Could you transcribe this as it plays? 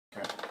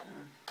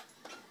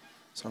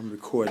So I'm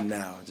recording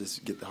now, just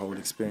to get the whole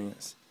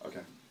experience. Okay.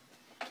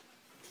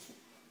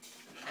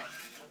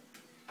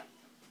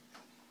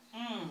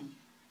 All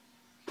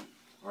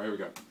right, here we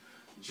go.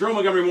 Gerald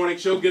Montgomery Morning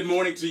Show, good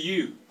morning to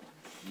you.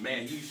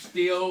 Man, you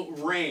still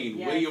reign.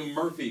 Yes. William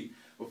Murphy.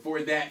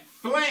 Before that,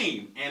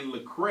 Flame and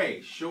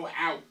Lecrae, show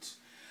out.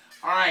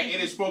 All right,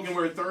 it is Spoken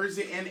Word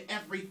Thursday, and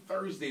every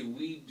Thursday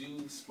we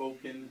do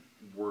Spoken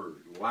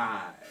Word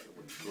live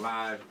with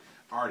live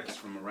artists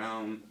from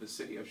around the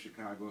city of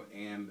Chicago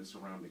and the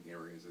surrounding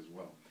areas as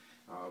well.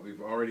 We've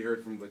already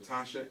heard from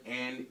Latasha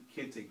and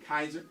Kente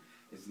Kaiser.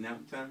 It's now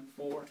time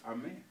for our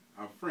man,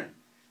 our friend,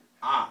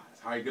 Oz.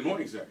 Hi, good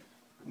morning, sir.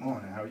 Good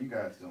morning. How are you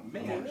guys doing?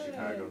 Man, Good morning,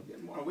 Chicago.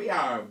 Good morning. We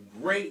are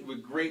great.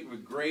 We're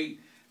great.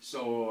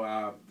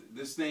 So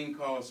this thing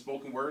called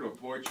spoken word or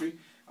poetry,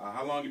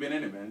 how long you been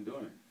in it, man,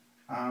 doing it?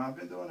 I've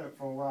been doing it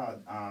for a while,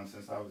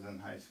 since I was in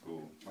high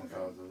school, since I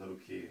was a little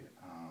kid.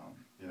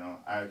 You know,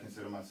 I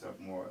consider myself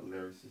more a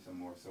lyricist and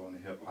more so on the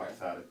hip-hop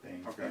side of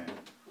things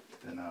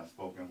than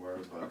spoken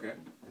word, but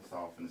it's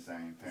all from the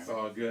same parent. It's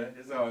all good.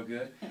 It's all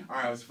good. All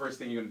right, what's the first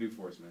thing you're going to do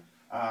for us, man?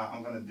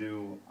 I'm going to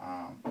do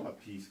a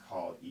piece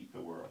called Eat the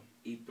World.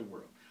 Eat the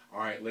World. All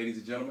right, ladies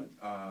and gentlemen,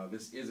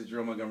 this is the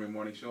Gerald Montgomery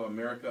Morning Show.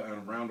 America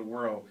and around the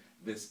world,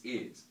 this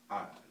is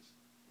Oz.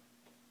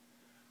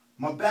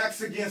 My back's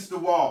against the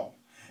wall,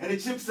 and the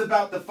chips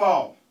about to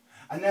fall.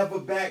 I never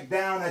back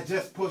down, I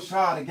just push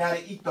hard. I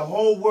gotta eat the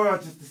whole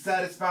world just to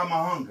satisfy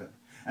my hunger.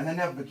 And I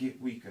never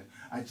get weaker,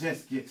 I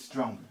just get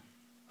stronger.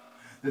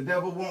 The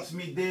devil wants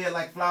me dead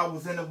like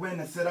flowers in the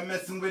winter. Said I'm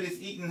messing with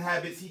his eating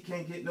habits, he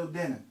can't get no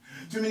dinner.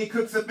 Too many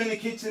cooks up in the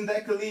kitchen,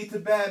 that could lead to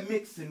bad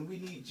mixing. We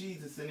need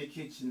Jesus in the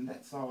kitchen,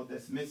 that's all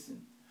that's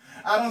missing.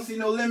 I don't see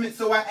no limit,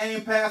 so I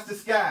aim past the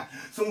sky.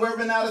 Somewhere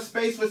in outer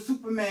space where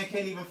Superman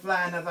can't even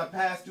fly. And as I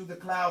pass through the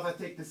clouds, I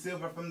take the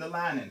silver from the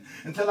lining.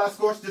 Until I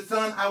scorch the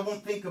sun, I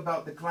won't think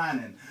about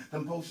declining.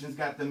 Them potions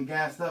got them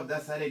gassed up,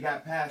 that's how they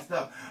got passed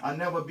up. I'll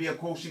never be a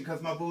quotient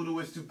cause my voodoo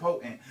is too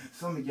potent.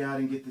 Some of y'all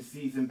didn't get the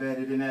seeds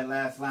embedded in that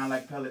last line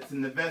like pellets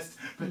in the vest,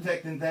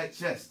 protecting that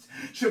chest.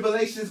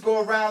 Tribulations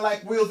go around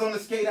like wheels on a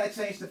skate. I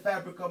change the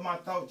fabric of my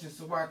thought just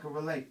so I can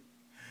relate.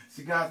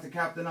 See, God's the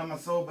captain of my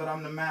soul, but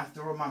I'm the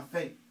master of my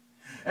fate.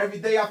 Every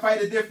day I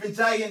fight a different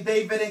giant,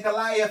 David and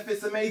Goliath.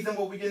 It's amazing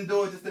what we can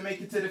do just to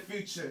make it to the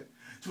future.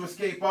 To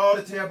escape all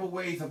the terrible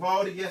ways of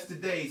all the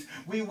yesterdays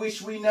we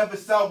wish we never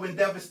saw when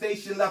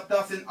devastation left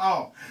us in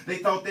awe. They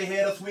thought they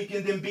had us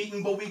weakened and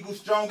beaten, but we grew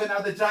stronger. Now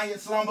the giant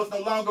slumbers no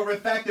longer.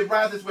 In fact, it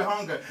rises with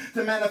hunger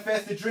to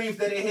manifest the dreams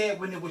that it had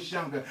when it was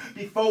younger.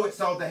 Before it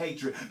saw the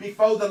hatred,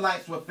 before the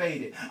lights were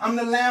faded. I'm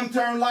the lamb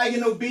turned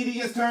lion,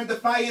 obedience turned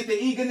defiant. The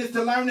eagerness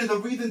to learn is the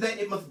reason that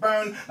it must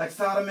burn. Like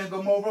Sodom and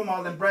Gomorrah,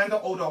 Marlon Brando.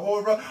 Oh, the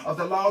horror of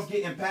the laws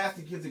getting passed.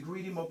 It gives the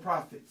greedy more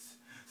profits.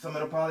 Some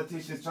of the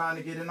politicians trying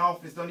to get in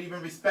office don't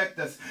even respect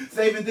us.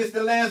 Saving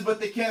distant lands, but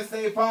they can't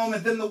save home.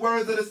 And then the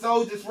words of the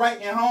soldiers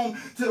writing home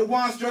to the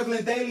ones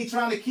struggling daily,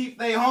 trying to keep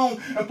their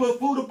home and put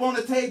food up on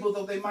the table,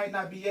 though they might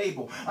not be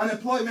able.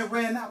 Unemployment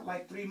ran out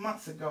like 3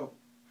 months ago.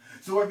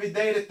 So every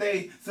day that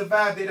they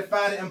survive, they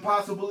defy the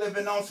impossible,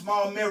 living on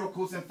small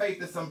miracles and faith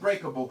that's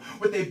unbreakable.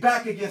 With their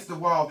back against the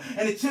wall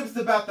and the chips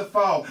about to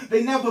fall,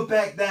 they never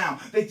back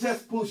down. They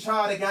just push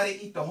hard. They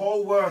gotta eat the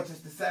whole world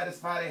just to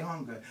satisfy their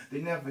hunger.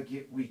 They never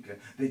get weaker.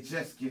 They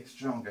just get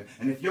stronger.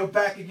 And if you're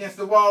back against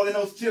the wall and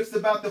those chips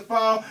about to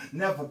fall,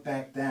 never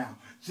back down.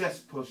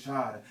 Just push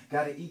harder.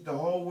 Gotta eat the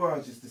whole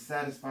world just to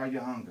satisfy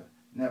your hunger.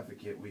 Never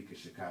get weaker,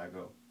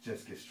 Chicago.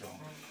 Just get stronger.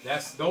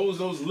 That's those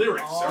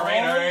lyrics. All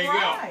right, there you go.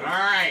 All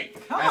right.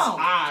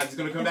 That's Oz. He's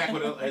going to come back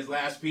with his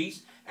last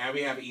piece. And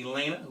we have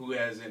Elena, who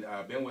hasn't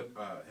been with,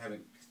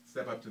 haven't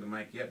stepped up to the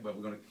mic yet, but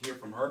we're going to hear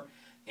from her.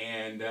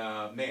 And,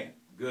 man,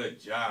 good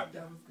job.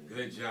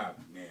 Good job,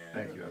 man.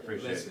 Thank you. I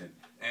appreciate it.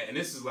 And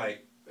this is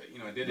like, you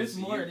know, I did this. It's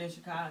more than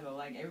Chicago.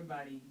 Like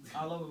everybody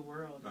all over the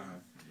world.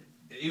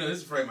 You know, this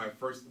is probably my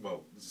first,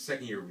 well, this is the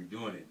second year we're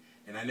doing it.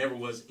 And I never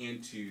was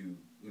into,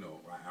 you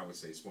know, I would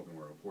say spoken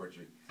word or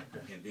poetry.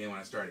 And then when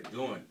I started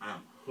doing,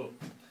 I'm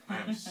hooked. I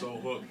am so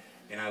hooked.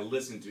 And I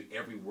listen to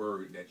every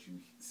word that you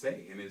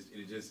say. And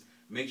it just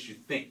makes you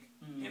think.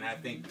 And I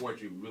think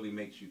poetry really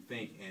makes you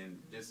think.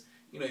 And just,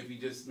 you know, if you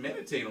just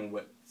meditate on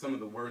what some of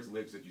the words,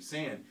 lyrics that you're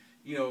saying,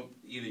 you know,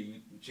 either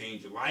you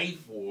change your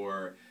life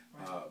or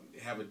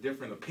have a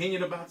different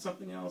opinion about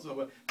something else.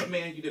 Or but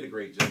man, you did a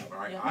great job. All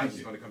right, I'm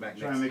just going to come back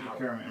next Trying to make it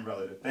current and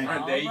relative. Thank you. All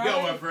right, there you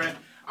go, my friend.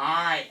 All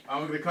right,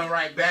 I'm going to come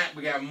right back.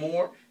 We got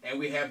more, and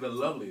we have the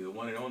lovely, the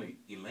one and only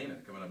Elena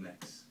coming up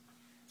next.